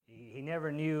never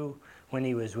knew when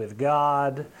he was with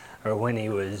God, or when he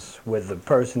was with the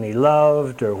person he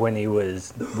loved, or when he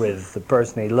was with the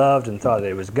person he loved and thought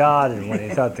it was God, and when he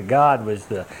thought the God was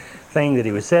the thing that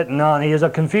he was sitting on. He was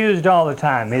confused all the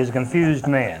time. He was a confused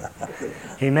man.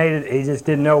 He just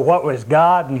didn't know what was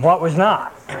God and what was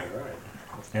not.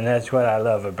 And that's what I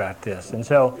love about this. And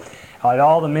so at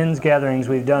all the men's gatherings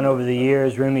we've done over the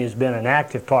years, Rumi has been an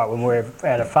active part. When we're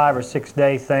at a 5 or 6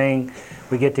 day thing,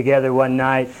 we get together one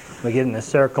night, we get in a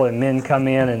circle, and men come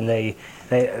in, and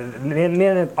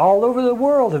men all over the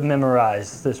world have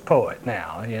memorized this poet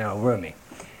now, Rumi.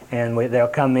 And they'll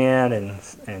come in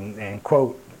and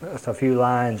quote a few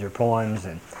lines or poems,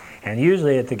 and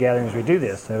usually at the gatherings we do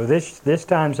this. So this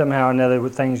time somehow or another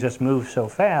things just moved so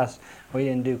fast, we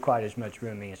didn't do quite as much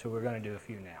Rumi, so we're going to do a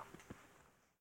few now.